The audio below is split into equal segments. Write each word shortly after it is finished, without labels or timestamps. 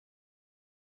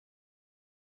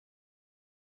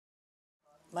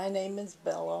My name is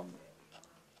Bella,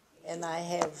 and I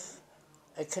have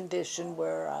a condition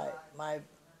where my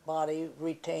body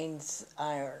retains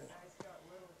iron,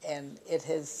 and it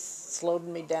has slowed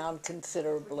me down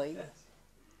considerably.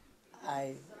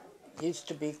 I used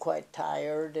to be quite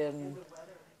tired and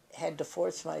had to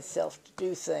force myself to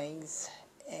do things,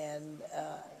 and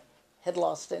had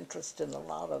lost interest in a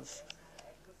lot of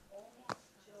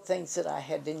things that I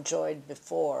had enjoyed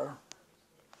before.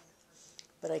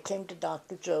 But I came to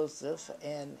Dr. Joseph,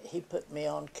 and he put me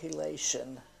on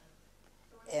chelation,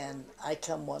 and I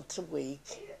come once a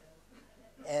week,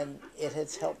 and it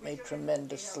has helped me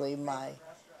tremendously.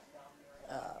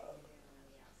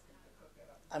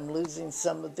 I'm losing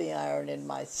some of the iron in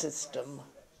my system,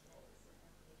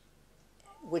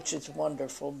 which is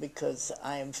wonderful because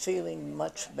I am feeling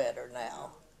much better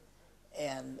now,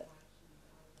 and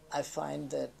I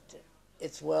find that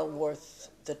it's well worth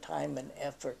the time and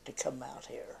effort to come out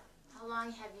here. How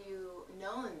long have you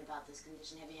known about this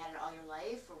condition? Have you had it all your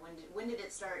life, or when did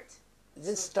it start?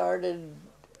 This started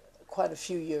quite a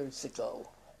few years ago.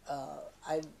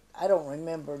 I don't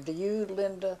remember. Do you,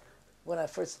 Linda, when I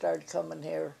first started coming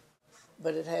here?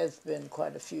 But it has been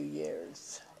quite a few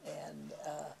years, and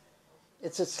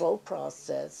it's a slow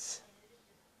process,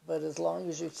 but as long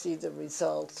as you see the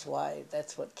results, why,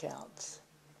 that's what counts.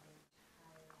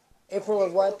 April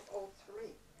of what?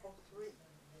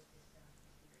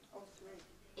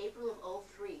 April of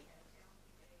 03.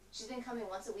 She's been coming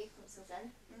once a week since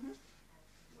then?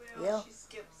 Mm-hmm. Well, Yeah. She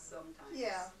skips sometimes.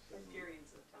 Yeah.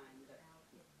 Periods of time. But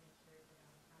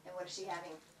And what is she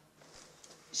having?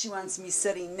 she wants me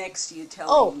sitting next to you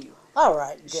telling you. All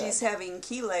right, good. She's having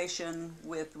chelation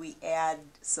with, we add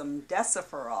some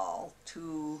decaferol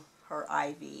to her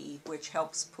IV, which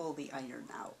helps pull the iron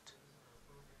out.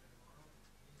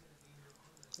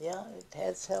 Yeah, it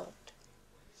has helped.